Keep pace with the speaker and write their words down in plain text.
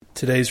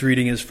Today's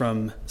reading is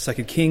from 2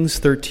 Kings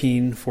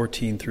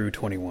 13:14 through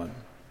 21.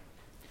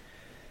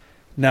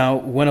 Now,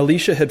 when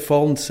Elisha had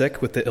fallen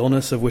sick with the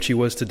illness of which he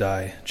was to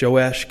die,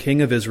 Joash,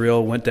 king of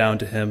Israel, went down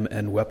to him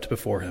and wept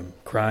before him,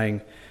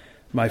 crying,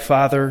 my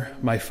father,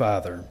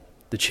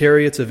 the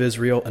chariots of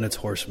Israel and its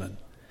horsemen.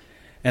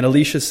 And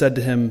Elisha said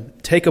to him,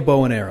 take a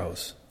bow and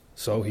arrows.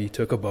 So he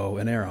took a bow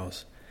and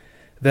arrows.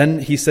 Then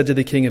he said to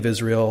the king of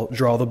Israel,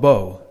 draw the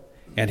bow.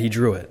 And he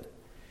drew it.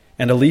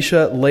 And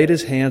Elisha laid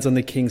his hands on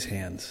the king's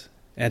hands.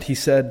 And he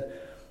said,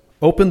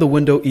 open the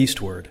window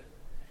eastward.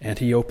 And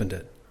he opened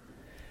it.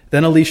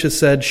 Then Elisha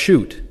said,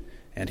 shoot.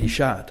 And he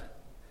shot.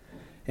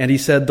 And he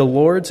said, the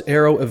Lord's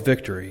arrow of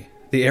victory,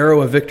 the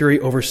arrow of victory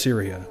over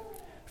Syria.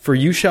 For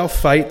you shall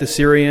fight the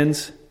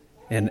Syrians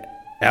in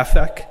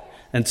Aphek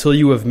until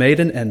you have made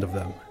an end of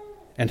them.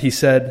 And he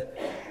said,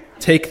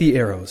 take the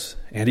arrows.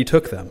 And he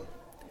took them.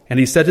 And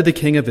he said to the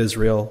king of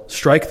Israel,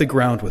 strike the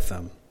ground with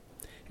them.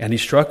 And he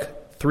struck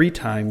 3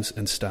 times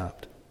and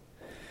stopped.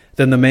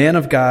 Then the man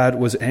of God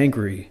was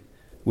angry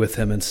with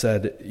him and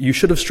said, you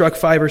should have struck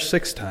 5 or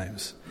 6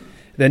 times.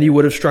 Then you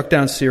would have struck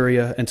down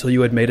Syria until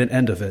you had made an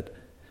end of it.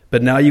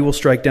 But now you will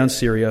strike down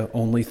Syria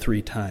only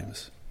 3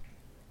 times.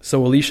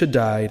 So Elisha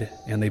died,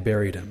 and they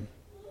buried him.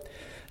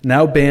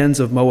 Now bands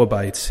of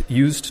Moabites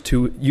used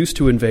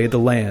to invade the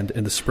land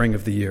in the spring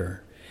of the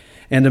year.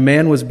 And a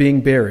man was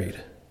being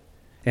buried.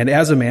 And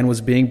as a man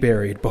was being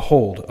buried,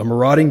 behold, a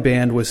marauding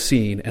band was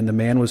seen, and the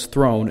man was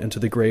thrown into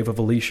the grave of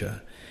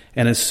Elisha.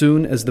 And as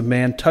soon as the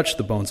man touched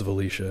the bones of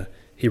Elisha,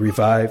 he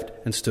revived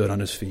and stood on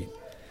his feet.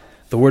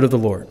 The word of the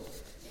Lord.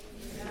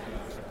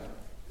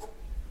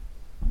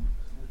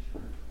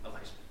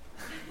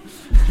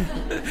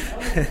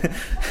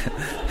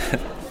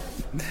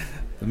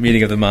 The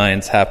meeting of the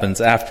minds happens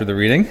after the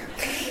reading.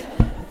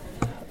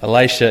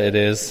 Elisha it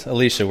is.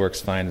 Elisha works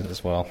fine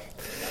as well.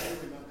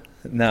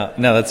 No,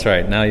 that's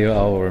right. Now you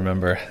all will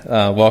remember.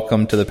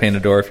 Welcome to the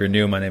Painted Door. If you're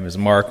new, my name is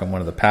Mark. I'm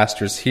one of the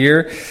pastors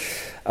here.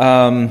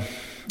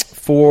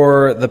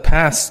 For the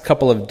past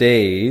couple of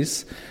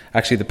days,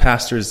 actually the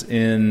pastors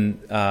in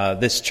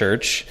this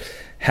church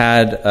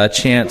had a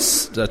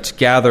chance to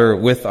gather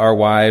with our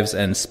wives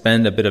and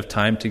spend a bit of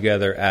time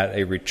together at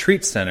a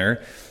retreat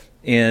center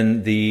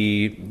in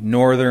the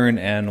northern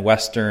and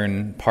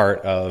western part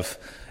of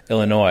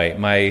Illinois.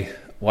 My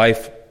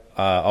wife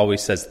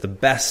always says the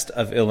best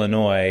of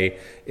Illinois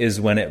is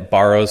when it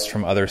borrows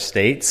from other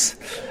states.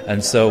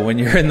 And so when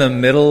you're in the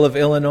middle of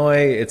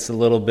Illinois, it's a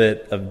little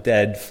bit of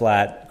dead,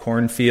 flat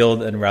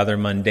cornfield and rather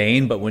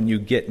mundane. But when you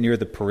get near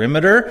the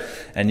perimeter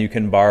and you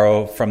can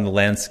borrow from the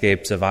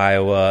landscapes of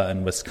Iowa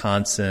and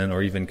Wisconsin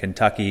or even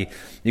Kentucky,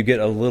 you get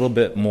a little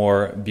bit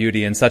more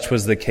beauty. And such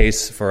was the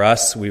case for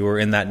us. We were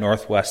in that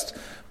northwest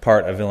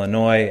part of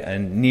Illinois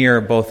and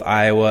near both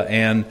Iowa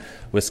and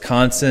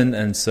Wisconsin,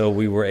 and so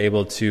we were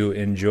able to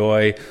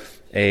enjoy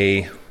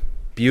a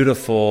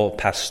beautiful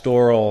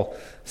pastoral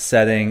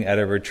setting at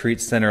a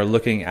retreat center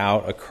looking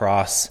out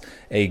across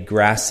a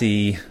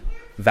grassy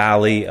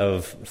valley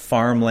of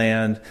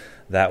farmland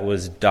that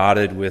was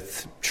dotted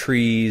with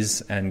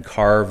trees and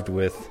carved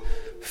with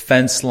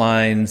fence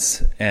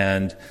lines,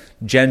 and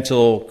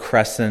gentle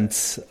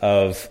crescents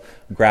of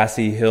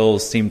grassy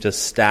hills seemed to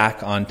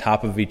stack on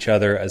top of each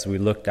other as we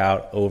looked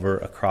out over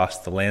across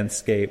the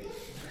landscape.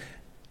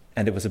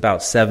 And it was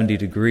about 70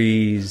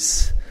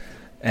 degrees.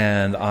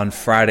 And on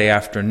Friday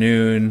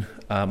afternoon,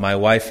 my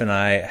wife and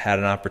I had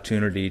an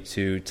opportunity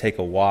to take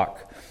a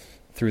walk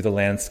through the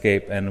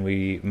landscape, and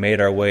we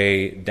made our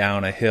way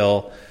down a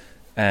hill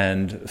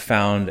and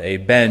found a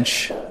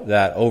bench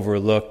that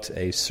overlooked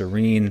a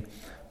serene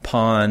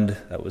pond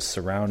that was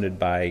surrounded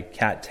by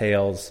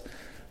cattails.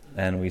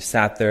 And we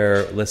sat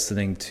there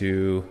listening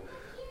to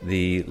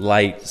the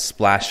light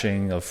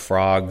splashing of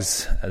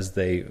frogs as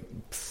they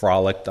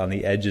frolicked on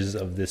the edges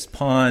of this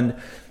pond,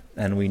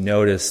 and we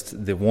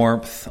noticed the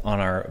warmth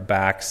on our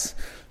backs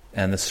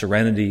and the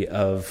serenity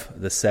of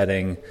the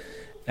setting,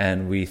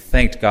 and we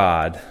thanked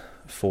God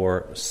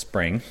for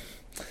spring.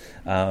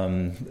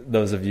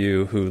 Those of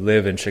you who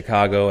live in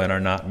Chicago and are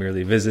not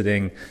merely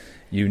visiting,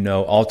 you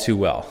know all too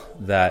well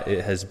that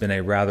it has been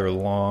a rather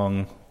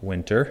long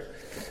winter.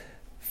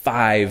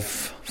 5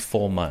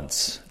 full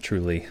months,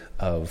 truly,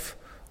 of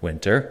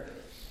winter.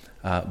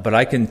 But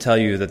I can tell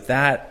you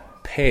that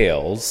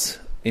pales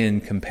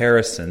in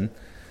comparison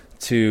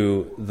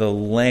to the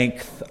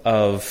length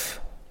of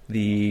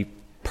the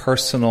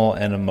personal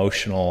and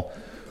emotional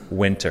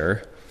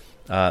winter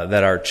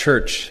that our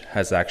church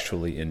has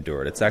actually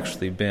endured. It's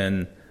actually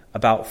been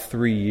about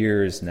 3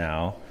 years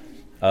now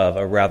of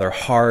a rather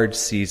hard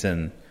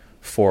season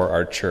for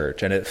our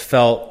church. And it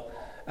felt,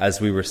 as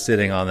we were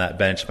sitting on that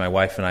bench, my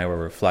wife and I were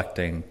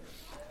reflecting,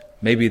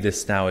 maybe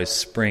this now is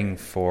spring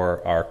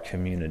for our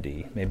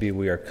community. Maybe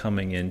we are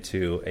coming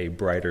into a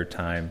brighter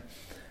time.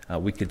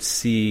 We could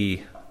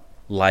see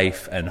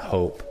life and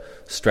hope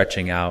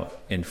stretching out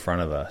in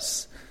front of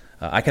us.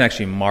 I can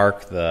actually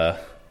mark the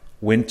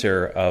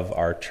winter of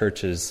our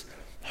church's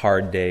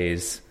hard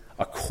days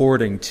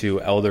according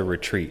to elder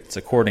retreats,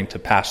 according to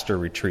pastor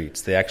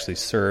retreats. They actually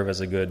serve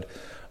as a good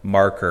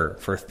marker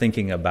for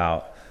thinking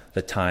about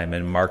the time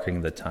and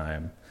marking the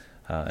time.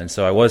 And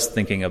so I was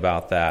thinking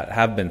about that,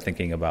 have been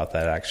thinking about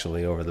that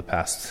actually over the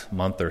past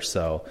month or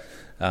so.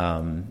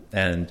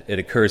 And it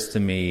occurs to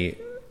me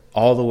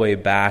all the way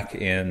back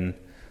in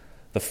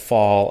the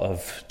fall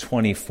of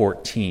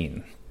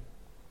 2014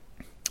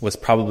 was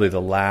probably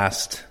the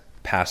last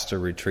pastor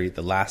retreat,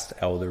 the last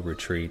elder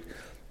retreat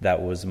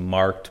that was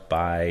marked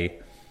by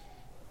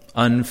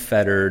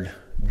unfettered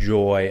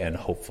joy and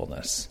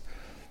hopefulness.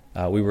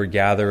 We were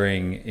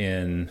gathering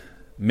in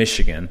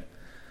Michigan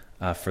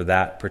for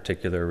that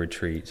particular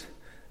retreat,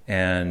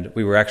 and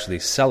we were actually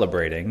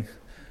celebrating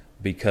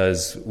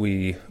because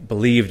we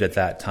believed at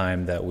that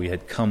time that we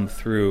had come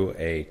through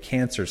a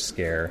cancer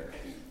scare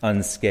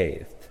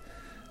unscathed.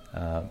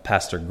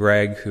 Pastor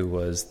Greg, who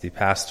was the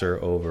pastor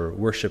over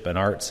worship and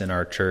arts in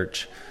our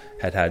church,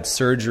 had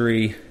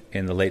surgery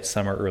in the late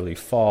summer, early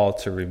fall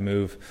to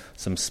remove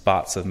some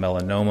spots of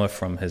melanoma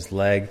from his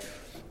leg,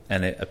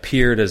 and it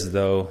appeared as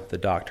though the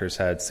doctors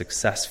had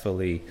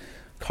successfully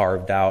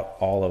carved out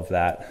all of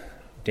that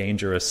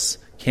dangerous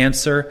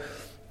cancer.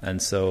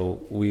 And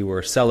so we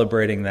were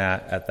celebrating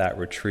that at that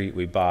retreat.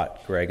 We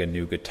bought Greg a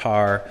new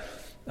guitar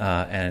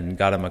and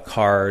got him a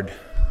card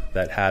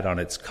that had on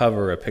its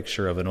cover a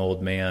picture of an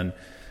old man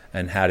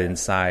and had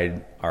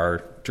inside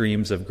our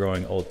dreams of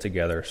growing old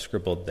together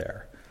scribbled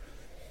there.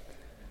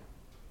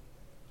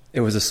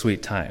 It was a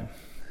sweet time.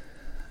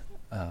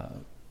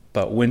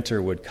 But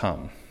winter would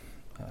come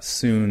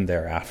soon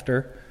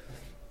thereafter,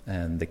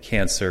 and the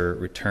cancer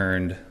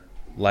returned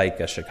like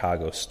a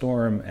Chicago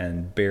storm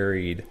and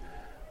buried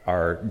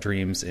our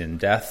dreams in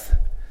death.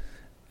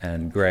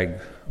 And Greg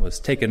was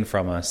taken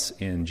from us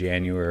in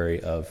January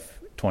of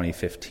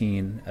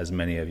 2015, as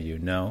many of you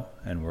know,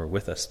 and were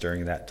with us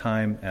during that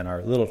time. And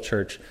our little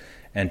church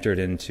entered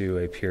into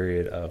a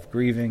period of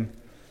grieving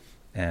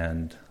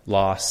and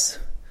loss,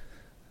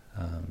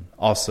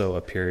 also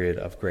a period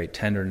of great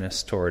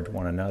tenderness toward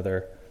one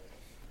another,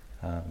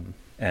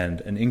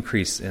 and an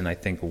increase in, I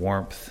think,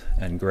 warmth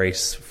and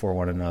grace for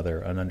one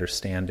another, an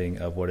understanding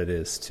of what it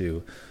is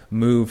to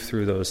move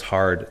through those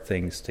hard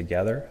things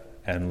together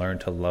and learn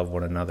to love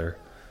one another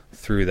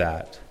through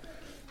that.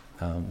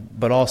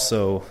 But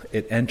also,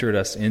 it entered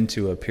us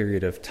into a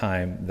period of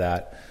time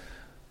that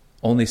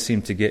only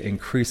seemed to get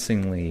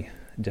increasingly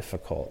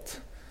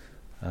difficult.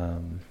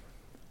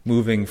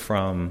 Moving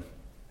from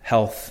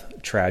health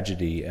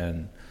tragedy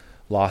and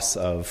loss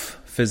of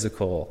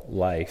physical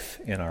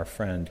life in our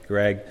friend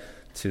Greg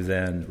to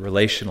then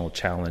relational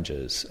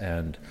challenges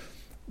and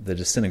the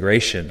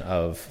disintegration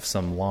of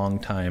some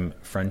long-time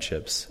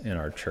friendships in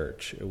our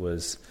church. It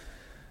was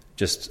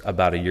just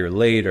about a year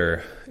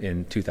later,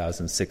 in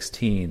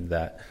 2016,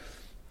 that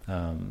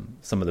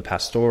some of the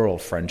pastoral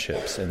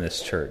friendships in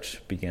this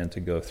church began to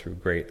go through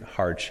great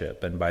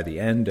hardship. And by the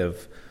end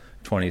of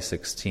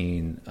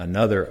 2016,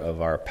 another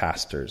of our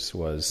pastors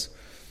was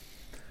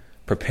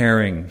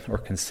preparing, or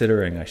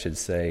considering, I should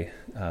say,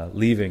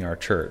 leaving our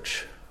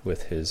church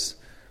with his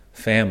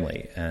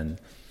family. And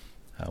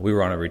we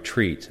were on a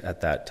retreat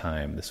at that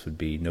time. This would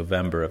be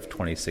November of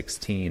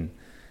 2016.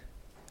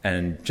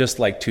 And just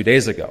like 2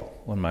 days ago,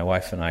 when my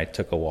wife and I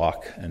took a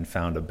walk and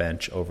found a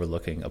bench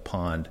overlooking a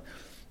pond,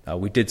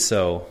 we did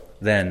so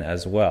then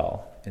as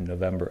well in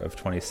November of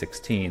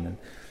 2016.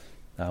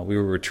 And we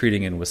were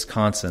retreating in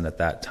Wisconsin at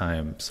that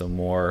time, so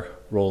more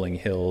rolling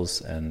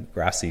hills and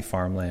grassy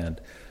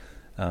farmland.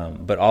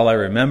 But all I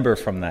remember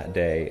from that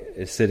day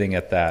is sitting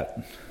at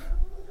that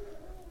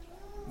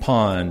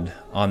pond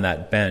on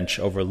that bench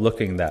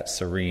overlooking that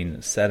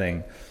serene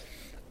setting,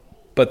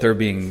 but there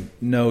being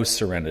no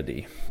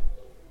serenity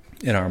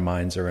in our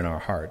minds or in our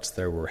hearts.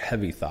 There were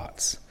heavy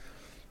thoughts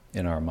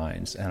in our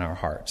minds and our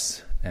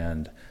hearts,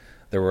 and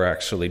there were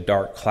actually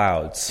dark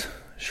clouds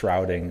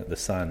shrouding the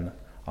sun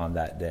on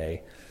that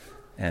day,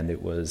 and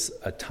it was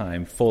a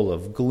time full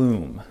of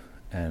gloom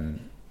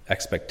and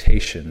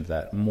expectation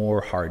that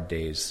more hard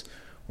days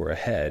were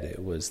ahead.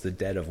 It was the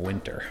dead of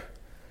winter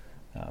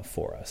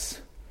for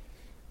us.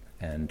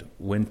 And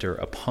winter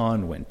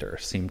upon winter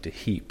seemed to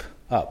heap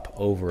up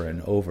over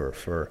and over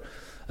for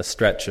a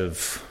stretch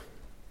of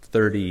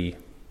 30,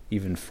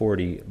 even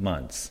 40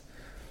 months.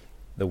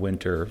 The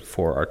winter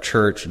for our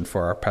church and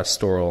for our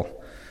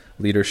pastoral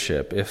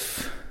leadership.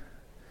 If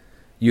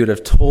you'd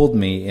have told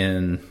me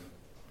in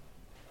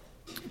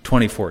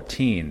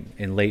 2014,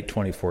 in late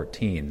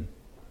 2014,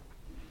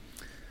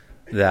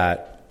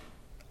 that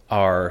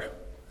our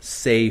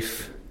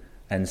safe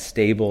and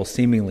stable,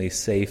 seemingly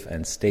safe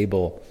and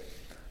stable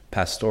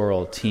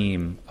pastoral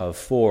team of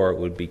 4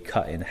 would be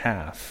cut in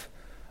half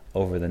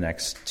over the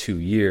next 2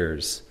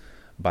 years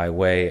by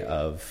way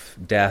of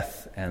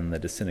death and the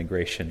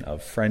disintegration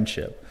of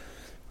friendship,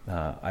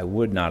 I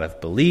would not have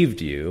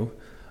believed you,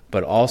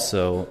 but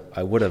also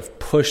I would have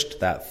pushed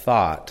that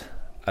thought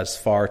as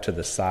far to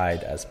the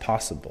side as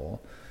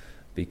possible,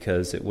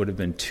 because it would have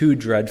been too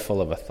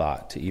dreadful of a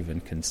thought to even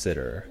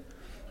consider.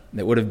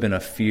 It would have been a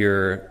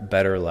fear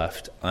better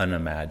left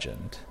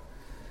unimagined.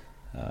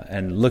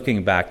 And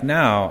looking back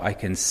now, I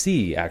can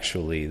see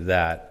actually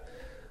that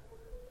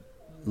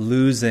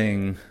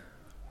losing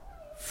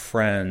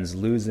friends,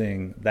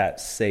 losing that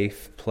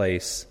safe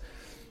place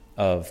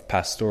of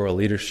pastoral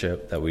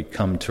leadership that we'd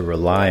come to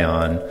rely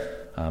on,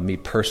 me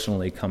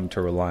personally come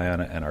to rely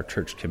on it, and our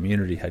church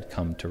community had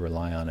come to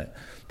rely on it,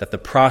 that the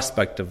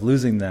prospect of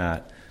losing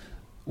that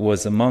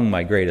was among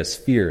my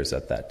greatest fears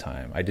at that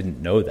time. I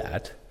didn't know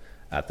that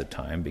at the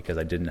time because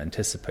I didn't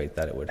anticipate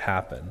that it would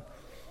happen,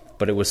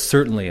 but it was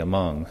certainly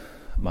among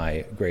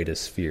my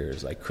greatest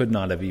fears. I could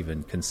not have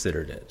even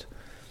considered it.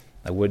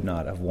 I would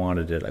not have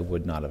wanted it. I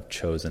would not have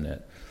chosen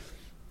it.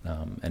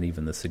 And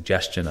even the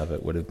suggestion of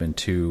it would have been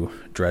too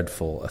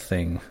dreadful a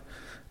thing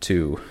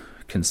to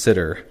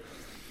consider.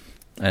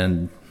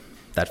 And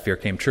that fear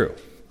came true.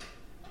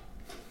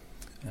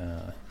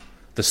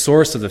 The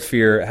source of the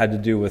fear had to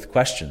do with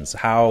questions.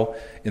 How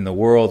in the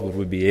world would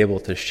we be able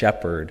to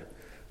shepherd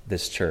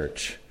this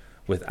church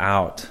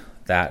without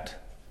that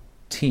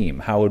team?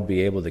 How would we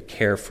be able to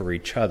care for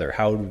each other?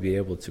 How would we be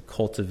able to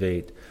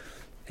cultivate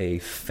a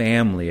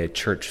family, a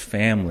church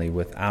family,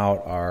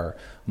 without our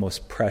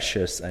most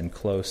precious and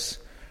close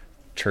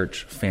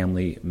church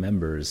family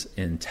members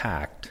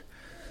intact?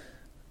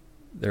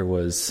 There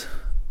was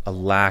a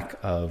lack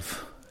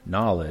of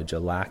knowledge, a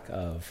lack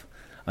of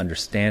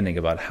understanding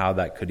about how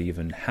that could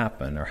even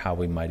happen or how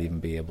we might even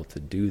be able to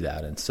do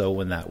that. And so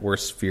when that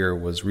worst fear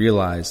was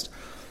realized,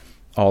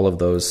 all of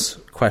those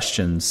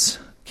questions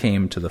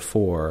came to the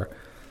fore.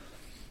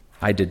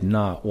 I did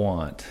not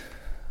want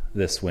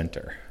this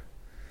winter.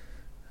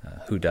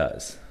 Who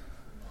does?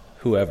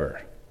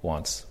 Whoever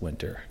wants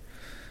winter.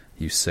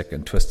 You sick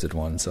and twisted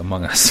ones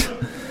among us.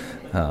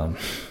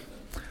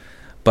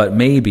 But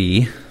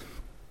maybe,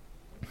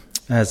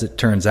 as it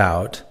turns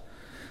out,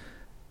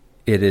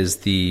 it is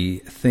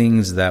the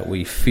things that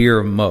we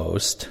fear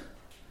most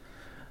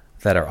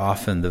that are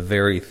often the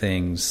very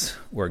things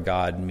where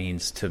God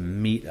means to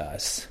meet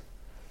us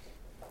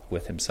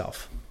with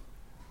himself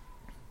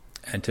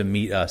and to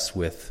meet us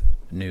with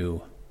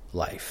new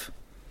life.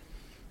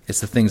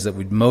 It's the things that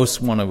we'd most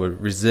want to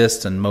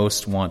resist and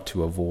most want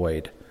to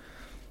avoid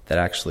that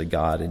actually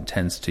God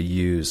intends to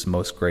use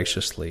most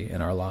graciously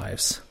in our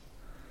lives.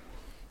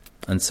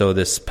 And so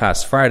this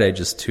past Friday,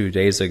 just 2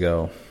 days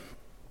ago,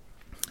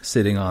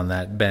 sitting on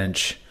that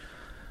bench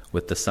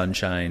with the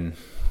sunshine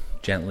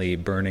gently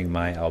burning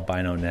my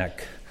albino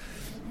neck.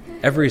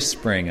 Every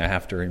spring I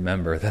have to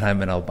remember that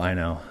I'm an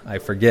albino. I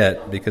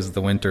forget because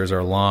the winters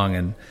are long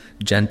and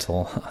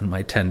gentle on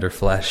my tender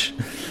flesh.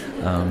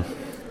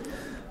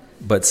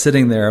 But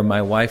sitting there,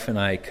 my wife and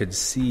I could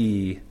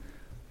see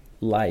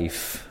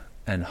life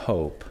and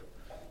hope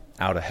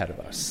out ahead of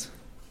us.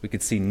 We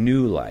could see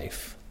new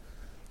life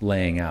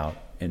laying out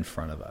in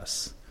front of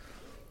us.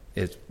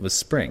 It was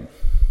spring.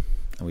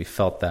 And we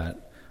felt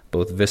that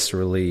both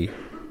viscerally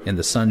in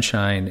the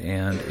sunshine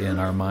and in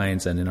our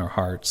minds and in our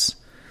hearts.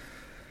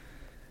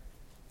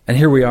 And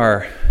here we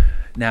are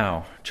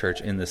now,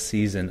 church, in the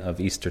season of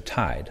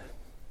Eastertide.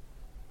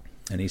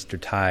 And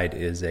Eastertide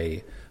is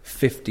a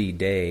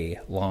 50-day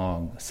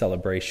long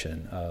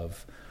celebration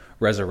of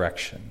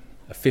resurrection,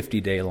 a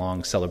 50-day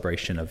long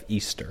celebration of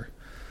Easter.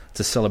 It's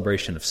a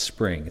celebration of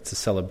spring. It's a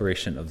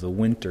celebration of the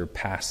winter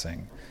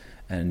passing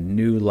and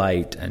new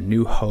light and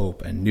new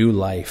hope and new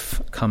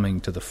life coming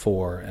to the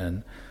fore.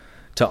 And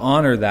to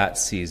honor that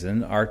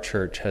season, our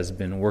church has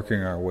been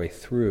working our way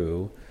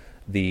through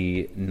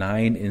the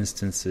 9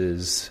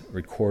 instances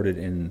recorded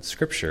in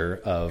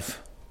Scripture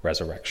of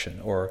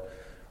resurrection, or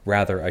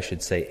rather, I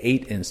should say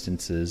 8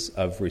 instances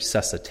of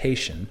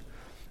resuscitation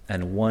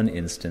and 1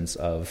 instance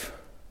of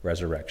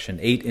resurrection.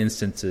 8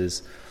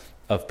 instances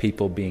of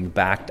people being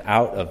backed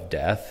out of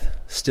death,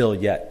 still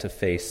yet to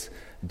face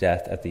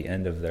death at the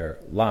end of their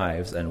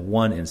lives, and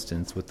 1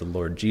 instance with the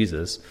Lord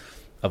Jesus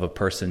of a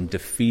person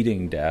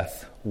defeating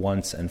death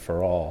once and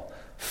for all,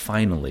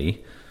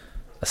 finally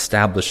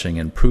establishing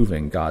and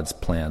proving God's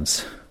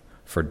plans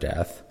for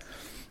death.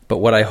 But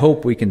what I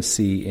hope we can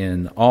see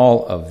in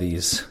all of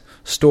these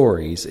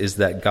stories is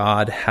that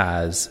God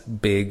has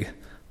big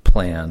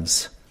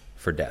plans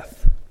for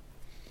death.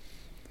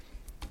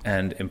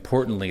 And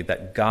importantly,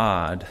 that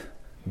God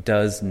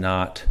does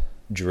not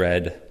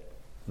dread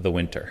the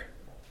winter.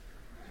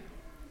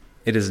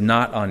 It is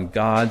not on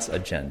God's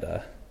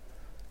agenda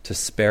to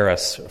spare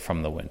us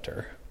from the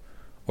winter,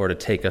 or to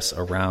take us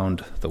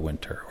around the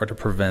winter, or to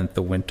prevent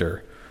the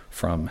winter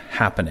from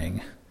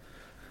happening,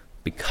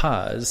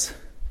 because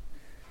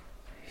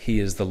he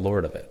is the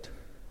Lord of it,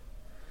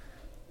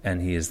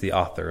 and he is the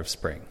author of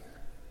spring.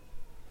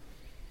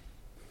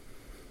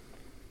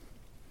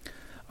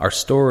 Our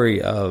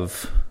story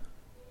of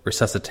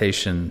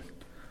resuscitation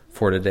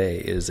for today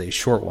is a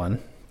short one,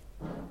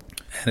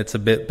 and it's a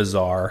bit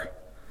bizarre.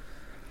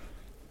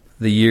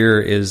 The year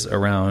is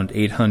around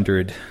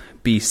 800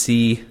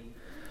 BC.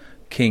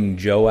 King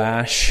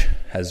Joash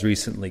has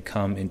recently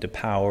come into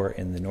power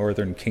in the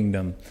northern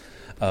kingdom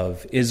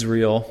of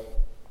Israel,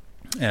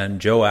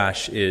 and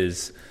Joash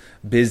is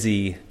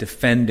busy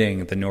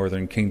defending the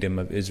northern kingdom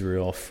of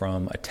Israel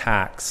from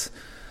attacks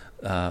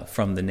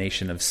from the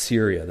nation of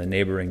Syria, the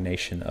neighboring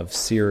nation of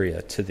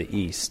Syria to the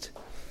east.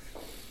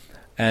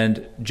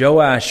 And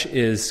Joash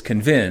is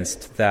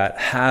convinced that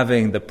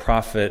having the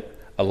prophet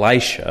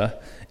Elisha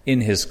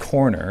in his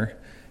corner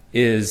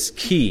is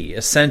key,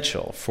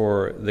 essential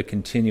for the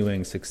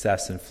continuing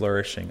success and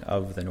flourishing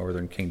of the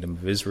northern kingdom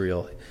of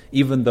Israel,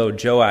 even though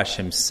Joash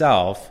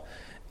himself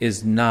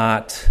is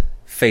not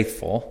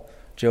faithful.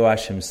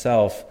 Joash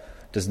himself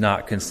does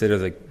not consider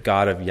the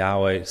God of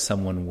Yahweh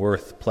someone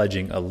worth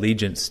pledging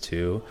allegiance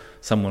to,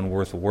 someone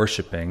worth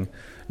worshiping.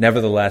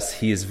 Nevertheless,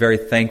 he is very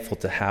thankful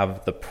to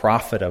have the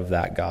prophet of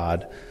that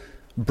God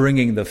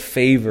bringing the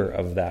favor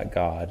of that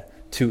God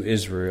to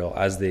Israel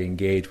as they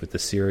engage with the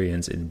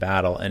Syrians in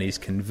battle. And he's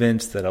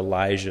convinced that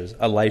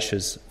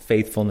Elisha's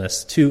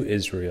faithfulness to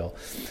Israel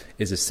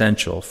is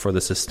essential for the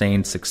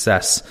sustained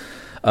success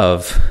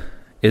of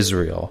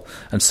Israel.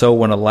 And so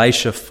when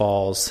Elisha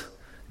falls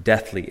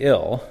deathly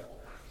ill,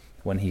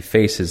 when he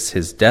faces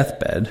his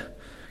deathbed,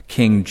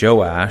 King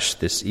Joash,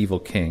 this evil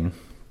king,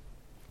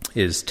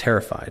 is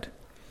terrified.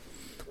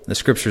 The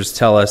scriptures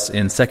tell us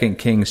in 2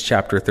 Kings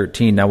chapter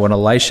 13, now when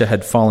Elisha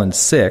had fallen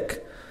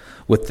sick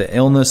with the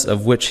illness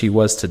of which he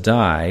was to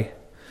die,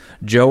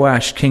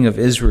 Joash, king of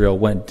Israel,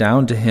 went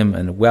down to him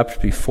and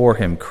wept before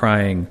him,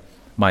 crying,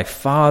 my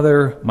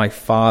father,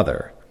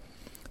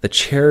 the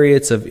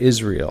chariots of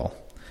Israel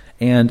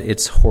and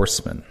its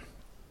horsemen.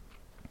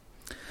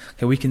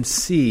 Okay, we can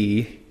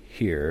see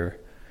here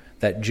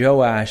that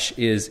Joash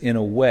is in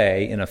a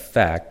way, in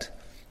effect,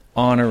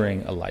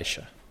 honoring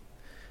Elisha.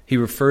 He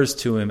refers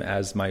to him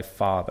as my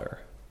father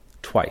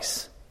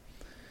twice,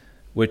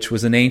 which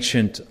was an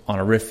ancient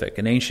honorific,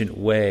 an ancient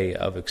way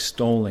of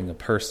extolling a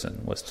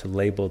person was to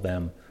label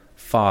them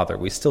father.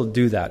 We still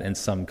do that in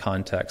some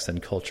contexts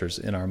and cultures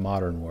in our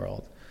modern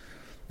world.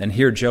 And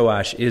here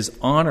Joash is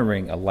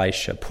honoring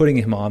Elisha, putting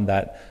him on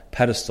that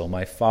pedestal,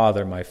 my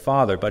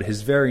father, but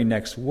his very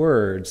next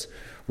words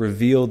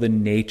reveal the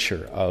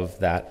nature of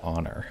that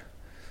honor.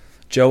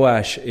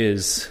 Joash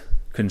is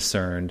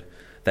concerned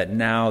that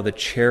now the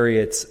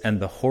chariots and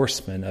the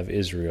horsemen of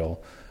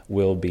Israel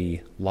will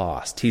be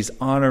lost. He's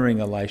honoring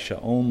Elisha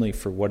only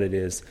for what it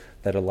is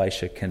that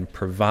Elisha can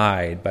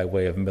provide by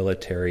way of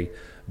military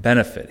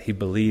benefit. He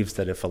believes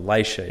that if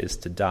Elisha is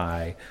to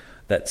die,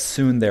 that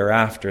soon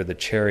thereafter the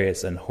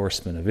chariots and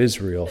horsemen of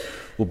Israel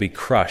will be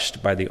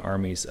crushed by the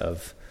armies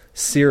of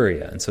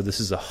Syria. And so this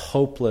is a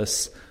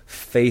hopeless,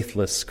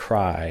 faithless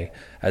cry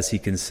as he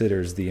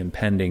considers the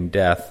impending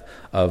death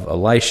of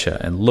Elisha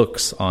and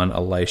looks on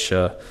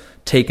Elisha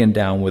taken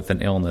down with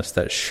an illness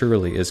that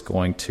surely is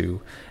going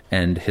to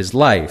end his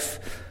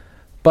life.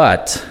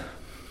 But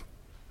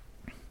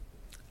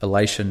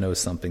Elisha knows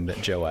something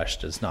that Joash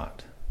does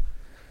not.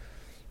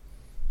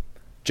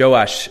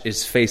 Joash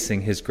is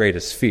facing his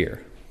greatest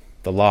fear,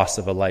 the loss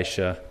of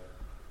Elisha,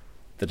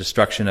 the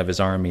destruction of his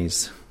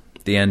armies,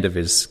 the end of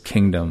his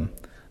kingdom,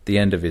 the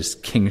end of his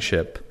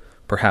kingship,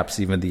 perhaps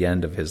even the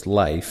end of his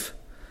life.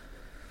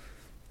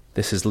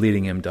 This is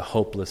leading him to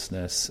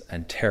hopelessness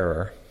and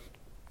terror.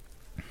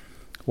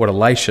 What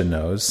Elisha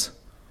knows,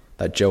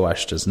 that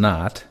Joash does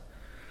not,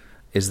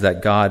 is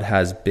that God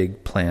has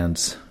big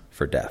plans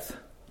for death.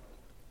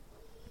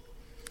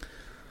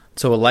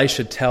 So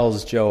Elisha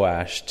tells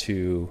Joash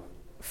to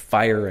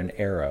fire an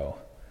arrow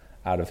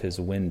out of his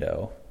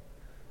window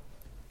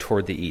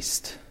toward the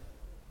east.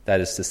 That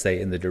is to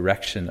say, in the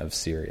direction of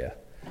Syria.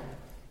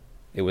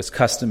 It was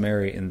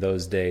customary in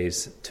those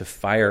days to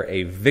fire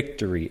a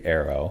victory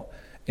arrow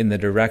in the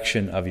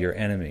direction of your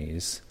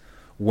enemies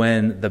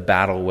when the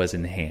battle was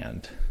in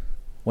hand,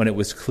 when it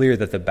was clear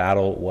that the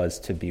battle was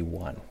to be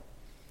won.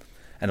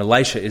 And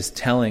Elisha is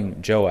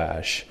telling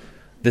Joash,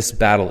 this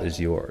battle is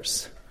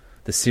yours.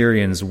 The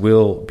Syrians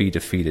will be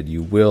defeated.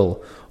 You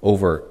will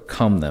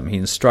overcome them. He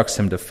instructs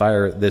him to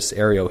fire this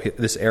arrow.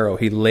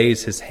 He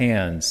lays his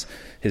hands,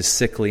 his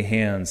sickly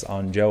hands,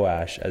 on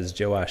Joash as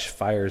Joash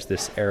fires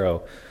this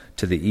arrow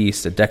to the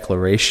east, a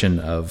declaration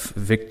of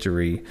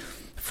victory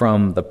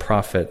from the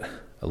prophet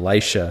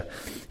Elisha.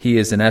 He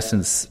is in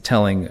essence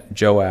telling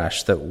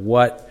Joash that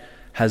what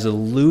has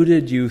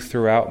eluded you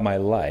throughout my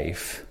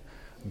life,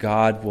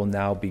 God will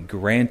now be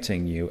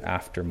granting you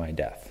after my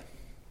death.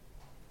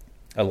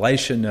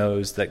 Elisha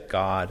knows that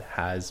God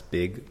has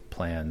big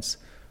plans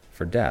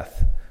for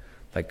death,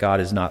 that God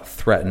is not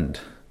threatened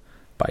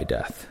by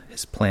death.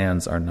 His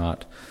plans are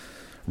not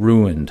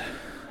ruined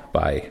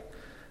by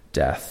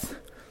death.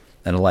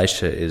 And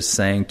Elisha is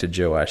saying to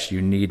Joash,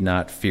 you need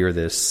not fear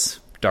this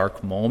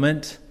dark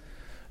moment,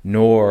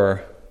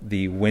 nor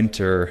the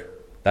winter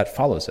that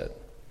follows it.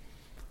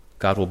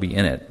 God will be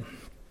in it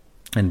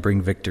and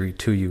bring victory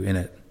to you in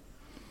it.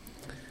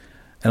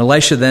 And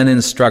Elisha then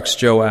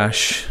instructs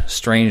Joash,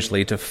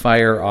 strangely, to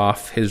fire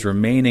off his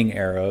remaining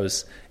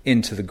arrows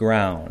into the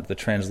ground. The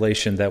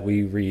translation that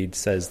we read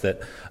says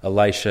that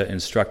Elisha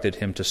instructed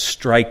him to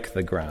strike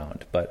the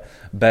ground, but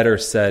better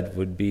said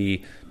would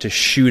be to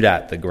shoot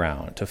at the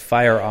ground, to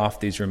fire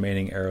off these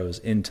remaining arrows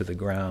into the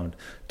ground,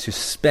 to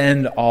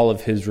spend all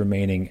of his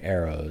remaining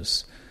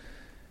arrows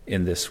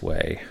in this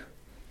way.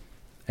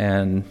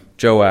 And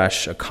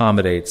Joash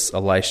accommodates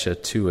Elisha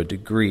to a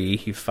degree.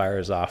 He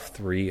fires off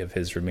 3 of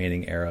his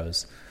remaining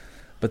arrows.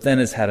 but then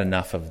has had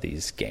enough of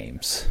these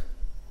games.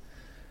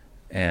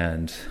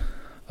 And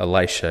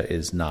Elisha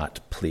is not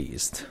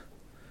pleased.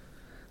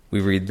 We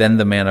read, "Then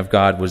the man of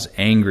God was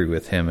angry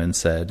with him and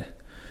said,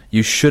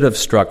 'You should have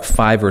struck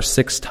 5 or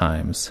 6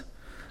 times.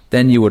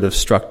 Then you would have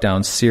struck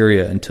down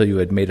Syria until you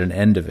had made an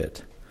end of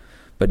it.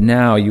 But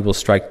now you will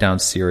strike down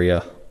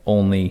Syria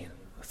only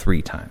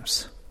 3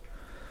 times.'"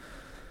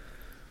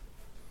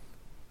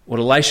 What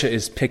Elisha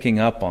is picking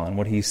up on,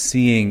 what he's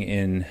seeing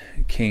in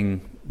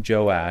King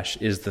Joash,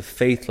 is the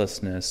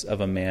faithlessness of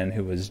a man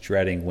who is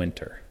dreading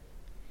winter.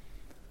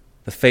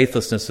 The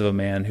faithlessness of a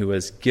man who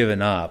has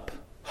given up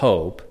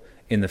hope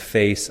in the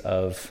face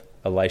of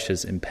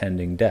Elisha's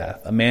impending death.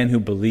 A man who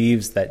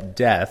believes that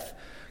death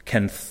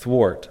can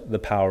thwart the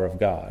power of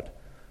God,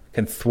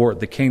 can thwart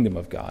the kingdom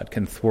of God,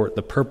 can thwart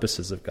the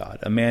purposes of God.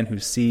 A man who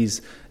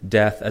sees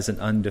death as an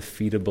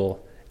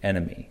undefeatable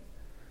enemy.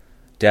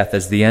 Death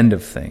as the end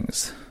of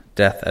things.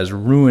 Death as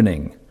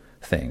ruining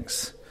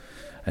things.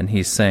 And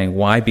he's saying,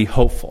 why be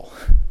hopeful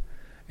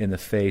in the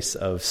face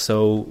of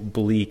so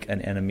bleak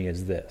an enemy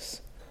as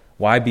this?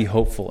 Why be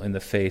hopeful in the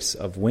face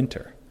of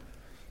winter?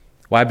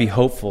 Why be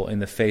hopeful in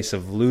the face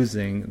of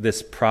losing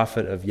this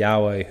prophet of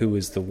Yahweh, who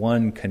is the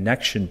one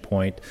connection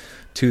point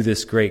to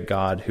this great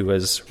God who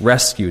has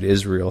rescued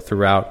Israel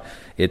throughout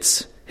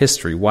its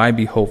history? Why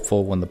be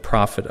hopeful when the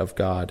prophet of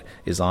God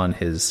is on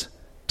his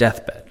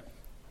deathbed?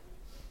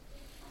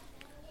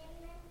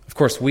 Of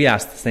course, we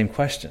ask the same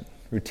question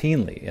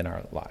routinely in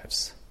our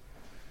lives.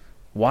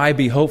 Why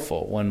be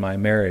hopeful when my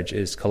marriage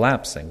is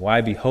collapsing?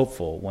 Why be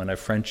hopeful when a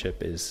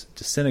friendship is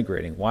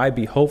disintegrating? Why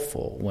be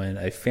hopeful when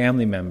a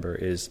family member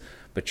is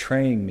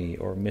betraying me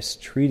or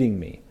mistreating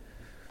me?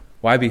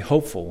 Why be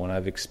hopeful when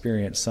I've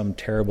experienced some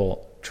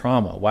terrible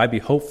trauma? Why be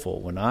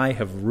hopeful when I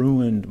have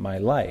ruined my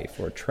life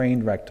or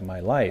train wrecked my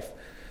life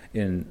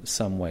in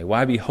some way?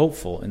 Why be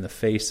hopeful in the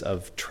face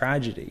of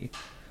tragedy?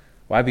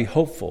 Why be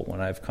hopeful when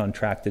I've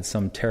contracted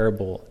some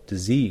terrible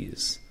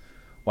disease?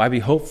 Why be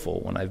hopeful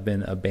when I've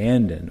been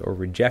abandoned or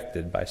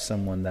rejected by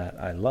someone that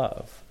I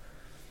love?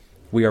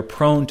 We are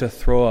prone to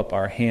throw up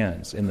our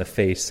hands in the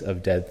face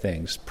of dead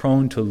things,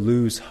 prone to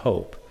lose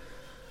hope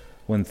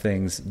when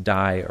things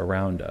die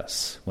around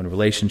us, when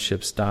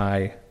relationships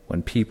die,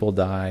 when people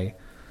die,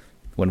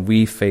 when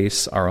we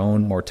face our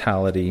own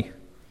mortality.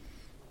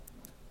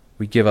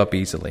 We give up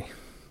easily.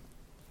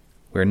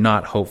 We're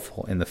not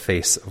hopeful in the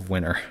face of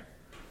winter.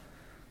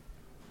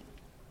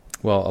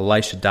 Well,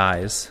 Elisha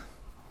dies,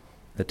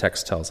 the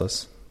text tells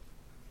us.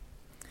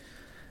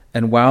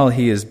 And while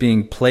he is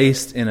being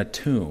placed in a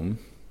tomb,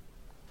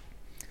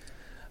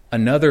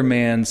 another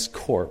man's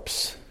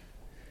corpse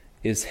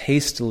is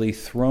hastily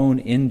thrown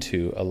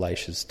into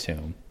Elisha's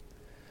tomb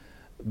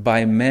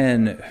by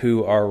men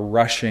who are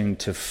rushing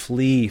to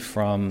flee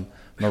from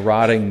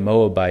marauding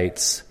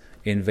Moabites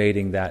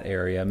invading that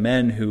area,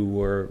 men who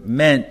were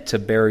meant to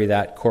bury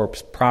that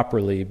corpse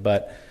properly,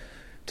 but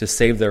to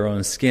save their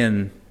own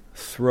skin,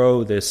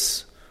 throw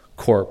this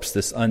corpse,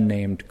 this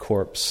unnamed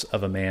corpse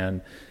of a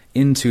man,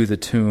 into the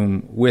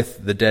tomb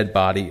with the dead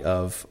body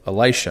of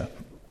Elisha.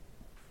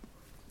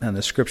 And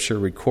the scripture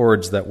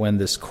records that when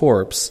this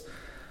corpse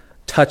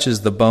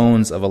touches the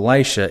bones of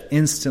Elisha,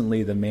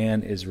 instantly the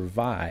man is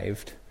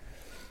revived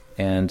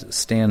and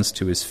stands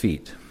to his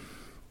feet.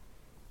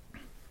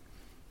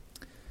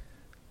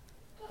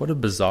 What a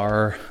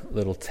bizarre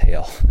little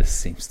tale this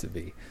seems to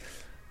be.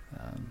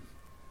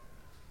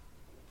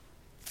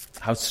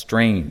 How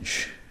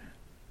strange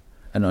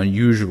and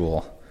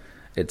unusual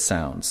it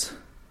sounds.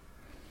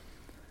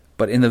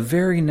 But in the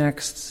very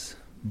next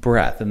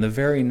breath, in the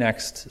very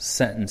next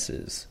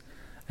sentences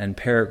and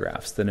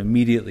paragraphs that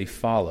immediately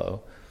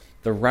follow,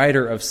 the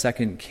writer of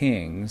 2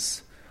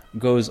 Kings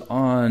goes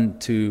on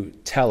to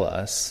tell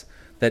us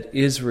that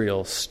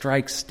Israel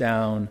strikes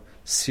down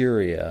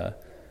Syria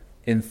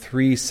in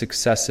 3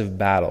 successive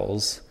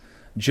battles,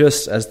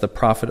 just as the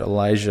prophet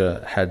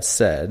Elijah had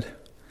said.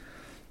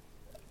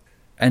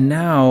 And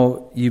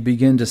now you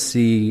begin to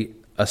see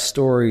a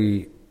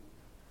story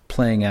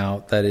playing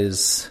out that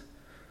is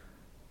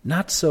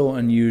not so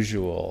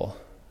unusual,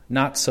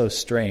 not so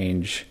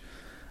strange,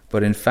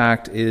 but in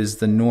fact is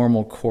the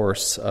normal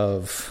course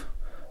of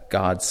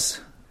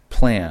God's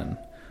plan.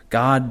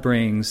 God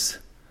brings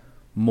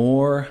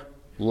more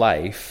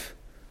life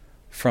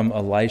from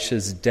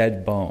Elisha's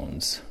dead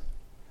bones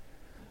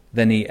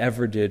than he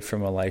ever did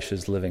from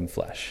Elisha's living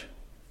flesh.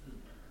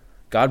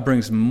 God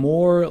brings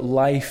more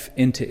life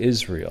into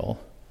Israel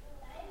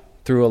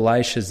through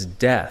Elisha's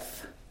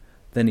death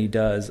than he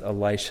does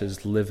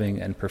Elisha's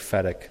living and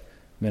prophetic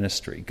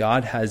ministry.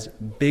 God has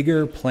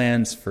bigger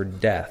plans for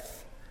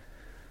death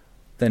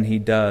than he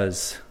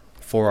does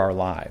for our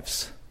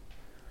lives.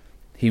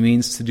 He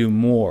means to do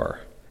more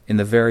in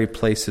the very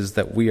places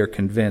that we are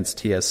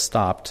convinced he has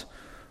stopped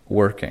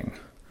working.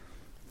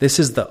 This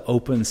is the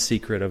open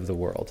secret of the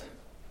world.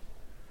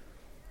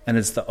 And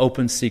it's the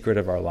open secret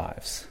of our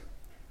lives.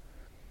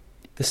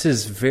 This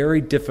is very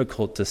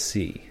difficult to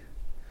see,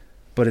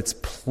 but it's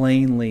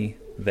plainly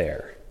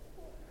there.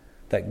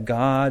 that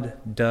God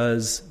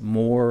does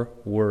more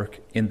work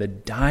in the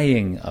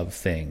dying of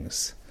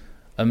things,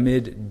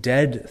 amid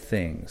dead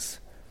things,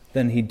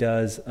 than he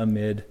does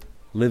amid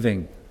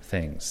living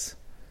things.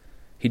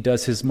 He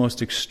does his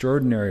most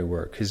extraordinary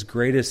work, his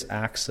greatest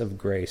acts of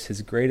grace,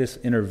 his greatest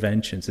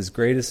interventions, his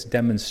greatest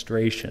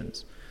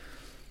demonstrations,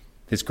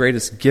 his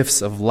greatest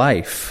gifts of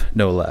life,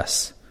 no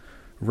less,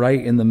 right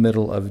in the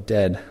middle of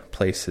dead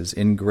places,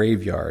 in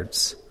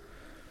graveyards.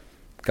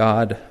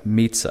 God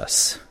meets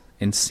us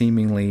in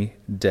seemingly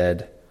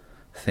dead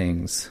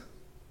things.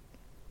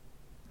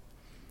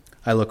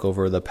 I look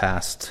over the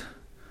past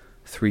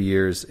 3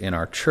 years in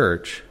our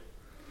church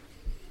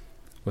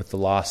with the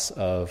loss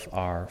of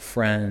our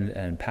friend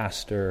and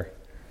pastor,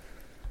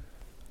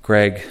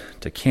 Greg,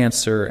 to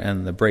cancer,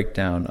 and the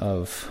breakdown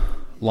of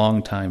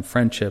longtime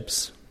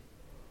friendships.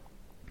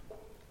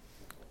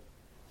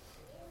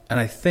 And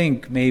I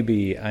think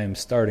maybe I'm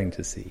starting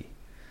to see,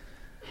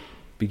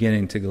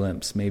 beginning to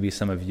glimpse, maybe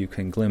some of you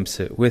can glimpse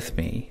it with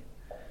me,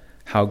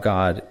 how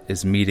God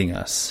is meeting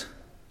us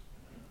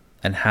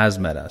and has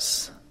met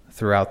us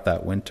throughout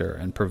that winter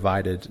and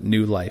provided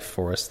new life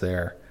for us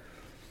there.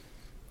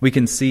 We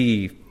can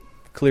see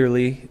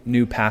clearly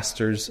new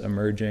pastors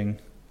emerging.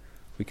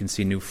 We can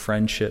see new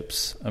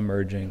friendships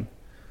emerging.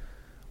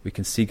 We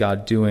can see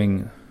God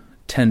doing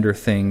tender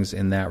things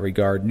in that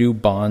regard, new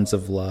bonds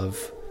of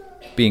love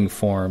being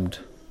formed.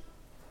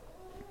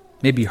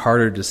 Maybe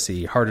harder to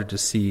see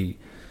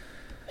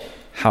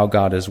how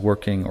God is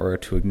working or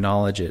to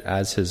acknowledge it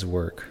as his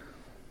work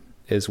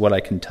is what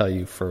I can tell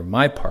you for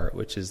my part,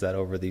 which is that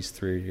over these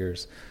 3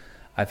 years,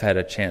 I've had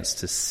a chance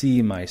to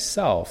see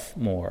myself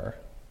more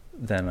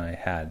than I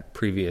had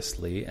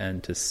previously,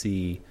 and to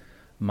see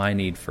my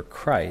need for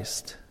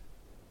Christ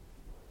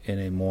in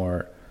a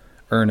more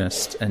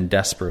earnest and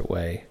desperate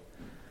way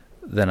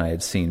than I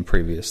had seen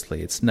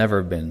previously. It's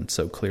never been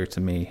so clear to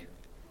me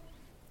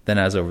than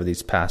as over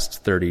these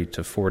past 30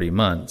 to 40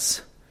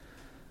 months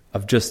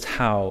of just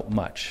how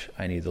much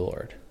I need the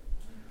Lord.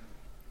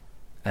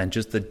 And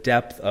just the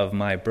depth of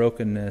my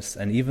brokenness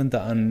and even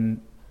the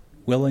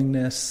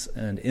unwillingness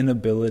and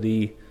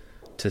inability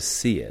to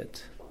see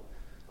it,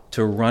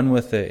 to run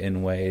with it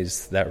in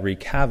ways that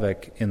wreak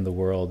havoc in the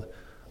world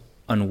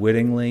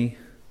unwittingly,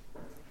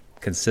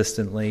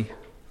 consistently,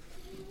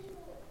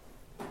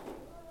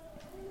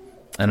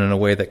 and in a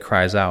way that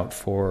cries out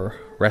for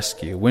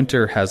rescue.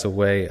 Winter has a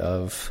way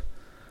of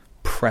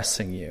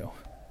pressing you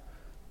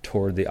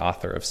toward the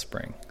author of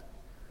spring,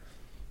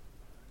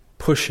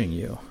 pushing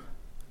you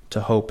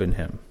to hope in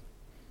him,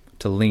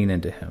 to lean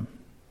into him.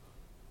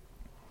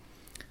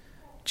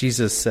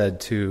 Jesus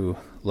said to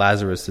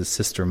Lazarus'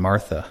 sister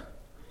Martha,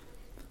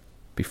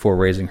 before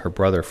raising her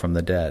brother from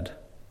the dead,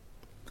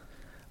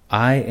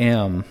 I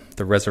am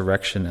the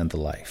resurrection and the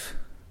life.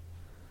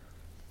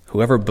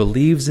 Whoever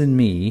believes in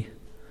me,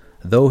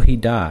 though he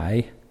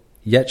die,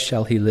 yet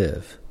shall he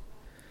live.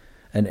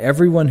 And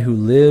everyone who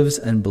lives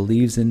and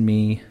believes in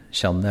me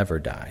shall never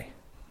die.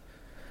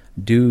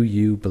 Do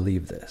you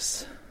believe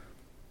this?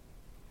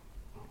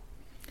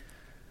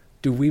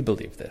 Do we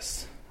believe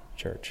this,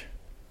 church?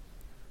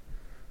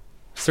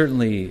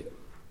 Certainly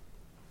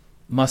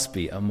must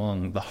be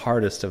among the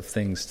hardest of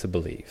things to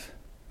believe,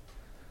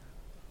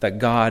 that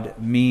God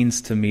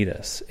means to meet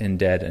us in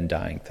dead and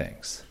dying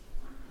things,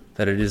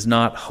 that it is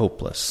not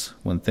hopeless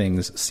when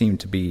things seem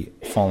to be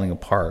falling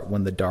apart,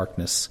 when the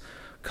darkness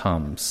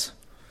comes.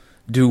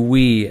 Do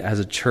we as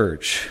a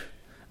church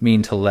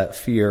mean to let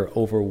fear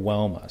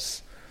overwhelm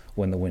us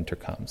when the winter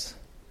comes?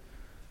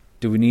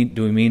 Do we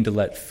mean to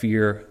let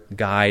fear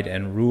guide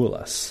and rule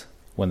us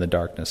when the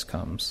darkness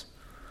comes?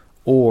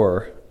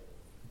 Or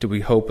do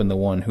we hope in the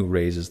one who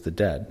raises the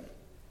dead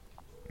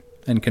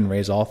and can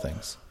raise all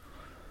things?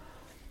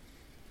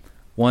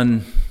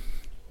 One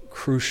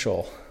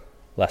crucial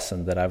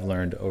lesson that I've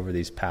learned over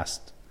these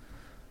past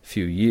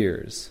few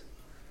years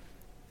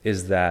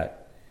is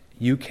that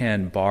you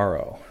can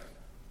borrow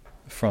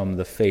from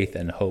the faith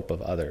and hope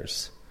of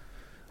others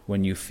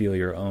when you feel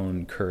your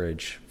own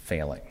courage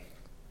failing.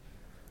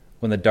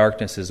 When the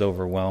darkness is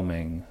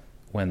overwhelming,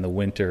 when the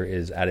winter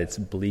is at its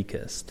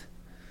bleakest,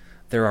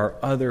 there are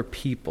other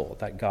people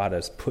that God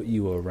has put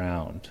you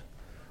around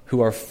who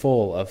are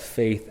full of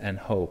faith and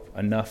hope,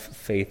 enough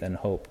faith and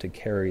hope to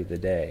carry the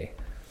day.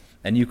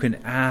 And you can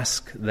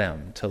ask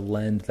them to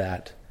lend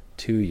that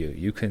to you.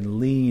 You can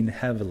lean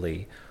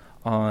heavily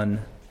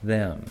on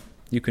them.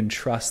 You can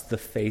trust the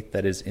faith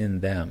that is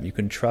in them. You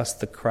can trust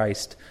the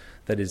Christ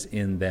that is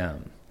in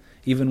them.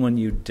 Even when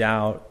you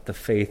doubt the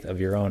faith of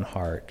your own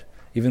heart,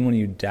 even when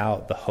you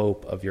doubt the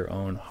hope of your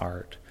own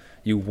heart,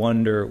 you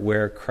wonder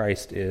where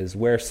Christ is,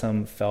 where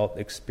some felt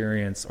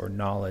experience or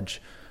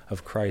knowledge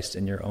of Christ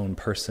in your own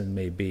person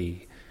may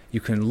be.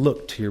 You can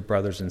look to your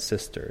brothers and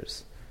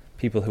sisters,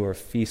 people who are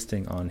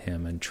feasting on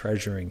him and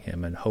treasuring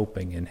him and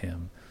hoping in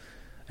him,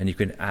 and you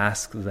can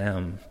ask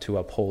them to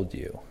uphold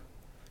you,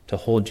 to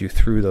hold you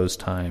through those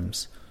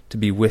times, to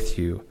be with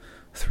you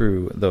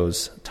through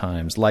those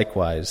times.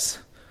 Likewise,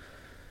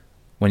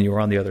 when you are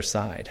on the other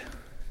side,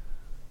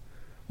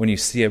 when you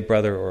see a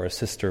brother or a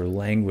sister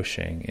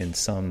languishing in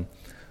some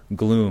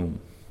gloom,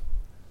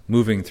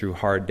 moving through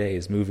hard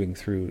days, moving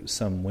through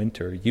some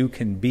winter, you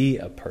can be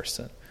a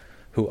person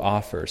who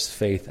offers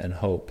faith and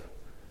hope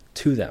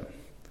to them.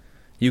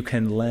 You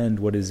can lend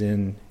what is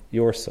in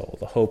your soul,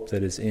 the hope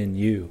that is in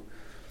you,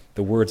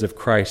 the words of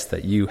Christ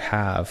that you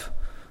have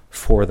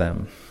for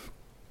them.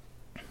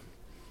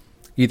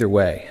 Either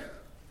way,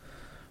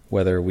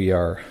 whether we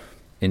are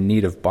in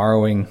need of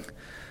borrowing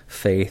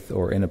faith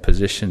or in a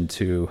position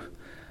to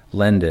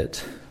lend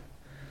it,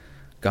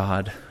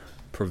 God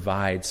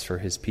provides for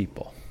his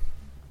people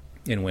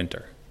in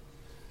winter.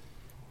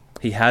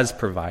 He has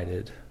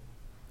provided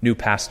new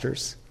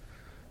pastors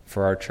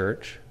for our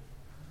church,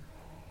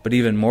 but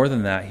even more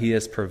than that, he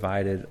has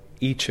provided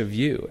each of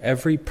you,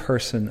 every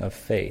person of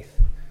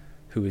faith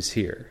who is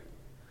here.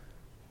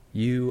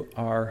 You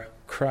are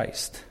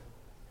Christ.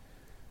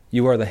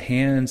 You are the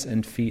hands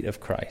and feet of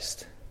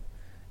Christ.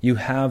 You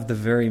have the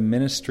very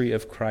ministry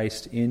of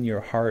Christ in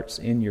your hearts,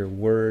 in your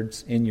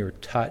words, in your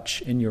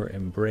touch, in your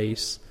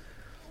embrace.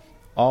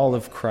 All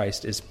of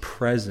Christ is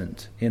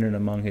present in and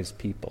among his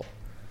people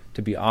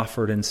to be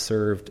offered and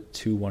served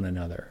to one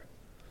another,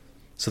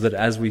 so that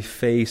as we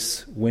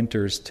face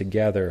winters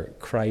together,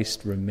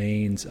 Christ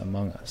remains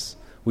among us.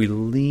 We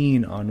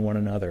lean on one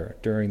another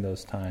during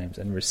those times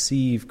and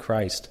receive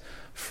Christ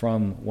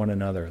from one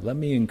another. Let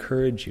me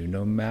encourage you,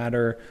 no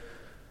matter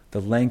the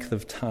length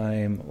of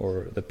time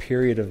or the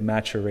period of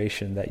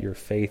maturation that your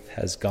faith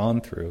has gone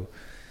through,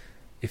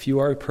 if you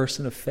are a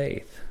person of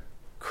faith,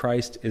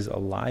 Christ is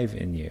alive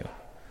in you.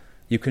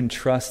 You can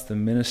trust the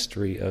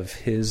ministry of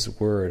his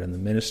word and the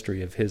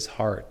ministry of his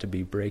heart to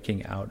be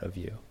breaking out of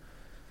you.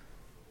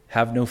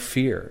 Have no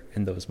fear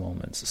in those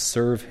moments.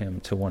 Serve him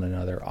to one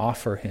another.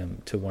 Offer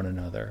him to one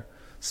another.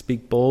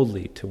 Speak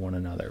boldly to one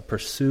another.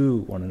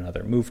 Pursue one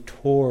another. Move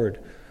toward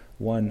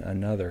one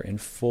another in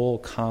full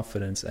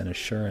confidence and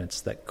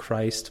assurance that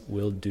Christ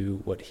will do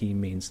what he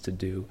means to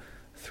do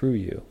through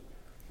you.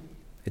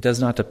 It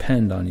does not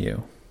depend on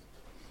you.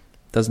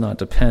 It does not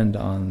depend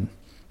on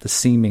the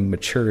seeming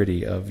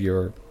maturity of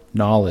your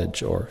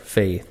knowledge or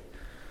faith.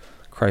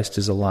 Christ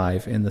is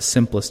alive in the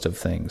simplest of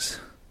things,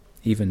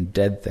 even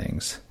dead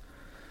things.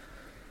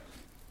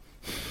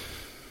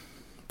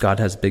 God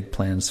has big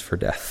plans for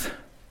death.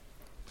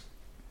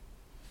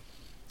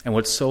 And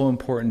what's so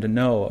important to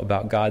know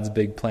about God's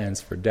big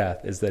plans for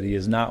death is that he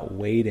is not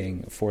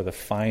waiting for the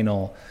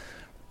final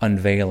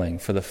unveiling,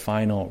 for the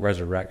final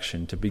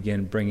resurrection to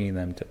begin bringing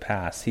them to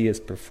pass. He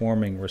is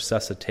performing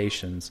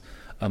resuscitations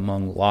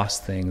among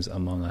lost things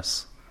among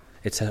us.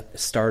 It's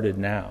started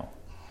now.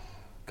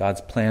 God's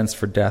plans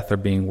for death are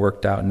being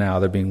worked out now.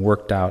 They're being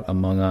worked out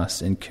among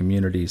us in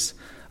communities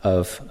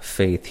of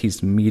faith.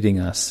 He's meeting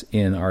us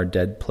in our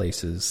dead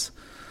places.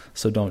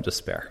 So don't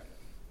despair.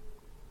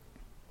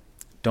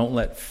 Don't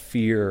let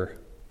fear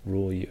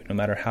rule you, no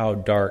matter how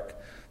dark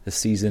the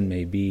season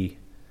may be,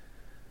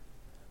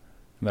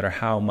 no matter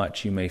how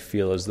much you may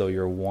feel as though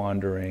you're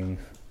wandering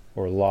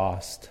or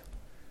lost.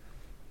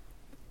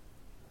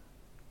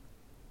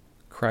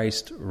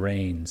 Christ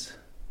reigns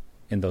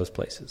in those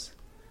places.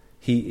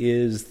 He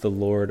is the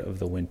Lord of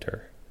the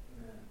winter.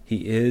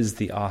 He is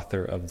the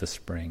author of the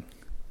spring.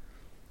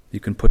 You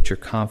can put your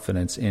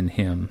confidence in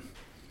him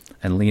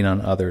and lean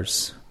on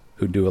others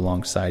who do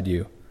alongside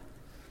you.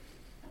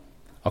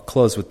 I'll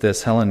close with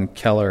this. Helen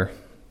Keller,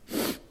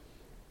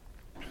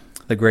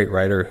 the great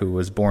writer who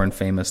was born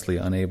famously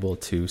unable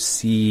to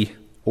see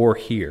or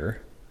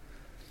hear,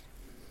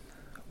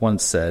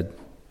 once said,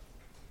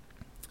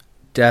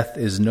 "Death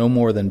is no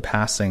more than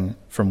passing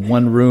from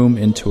one room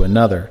into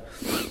another.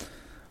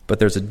 But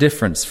there's a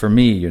difference for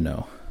me, you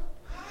know,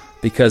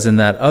 because in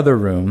that other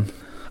room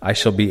I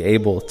shall be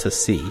able to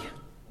see."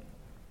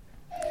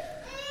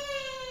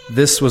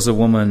 This was a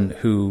woman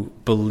who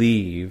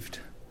believed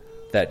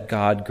that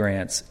God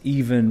grants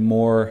even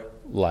more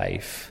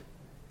life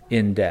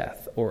in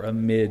death or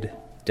amid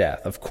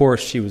death. Of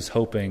course, she was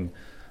hoping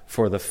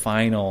for the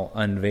final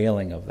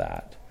unveiling of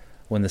that,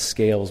 when the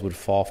scales would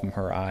fall from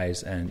her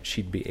eyes and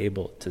she'd be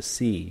able to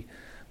see.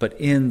 But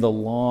in the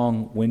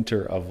long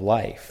winter of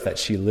life that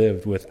she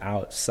lived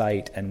without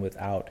sight and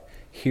without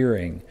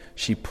hearing,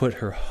 she put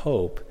her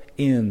hope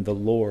in the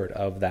Lord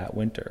of that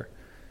winter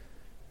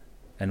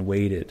and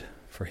waited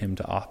for him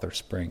to author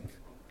spring.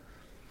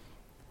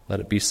 Let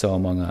it be so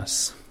among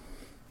us.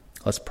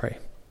 Let's pray.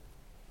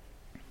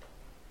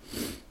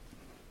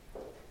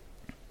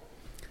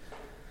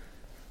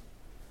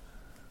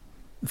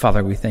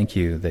 Father, we thank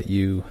you that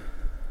you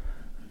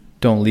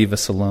don't leave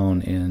us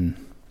alone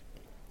in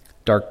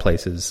dark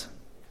places.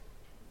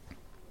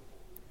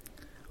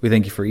 We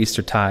thank you for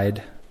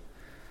Eastertide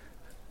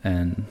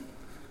and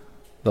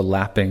the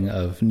lapping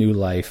of new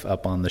life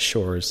up on the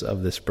shores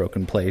of this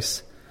broken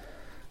place.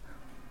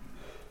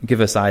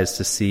 Give us eyes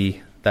to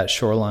see that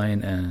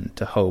shoreline and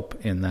to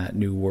hope in that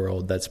new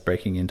world that's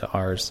breaking into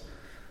ours.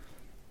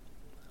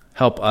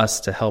 Help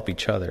us to help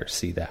each other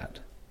see that.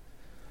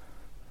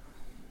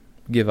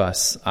 Give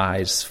us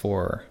eyes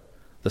for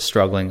the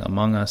struggling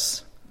among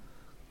us.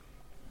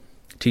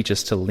 Teach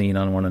us to lean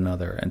on one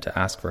another and to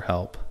ask for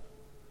help.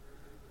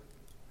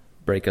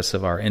 Break us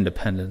of our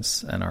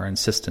independence and our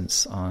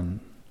insistence on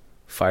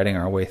fighting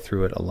our way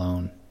through it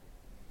alone.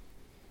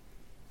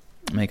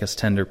 Make us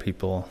tender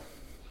people.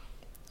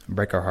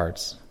 Break our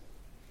hearts.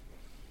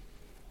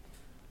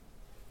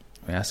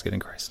 We ask it in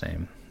Christ's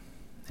name.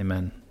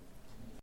 Amen.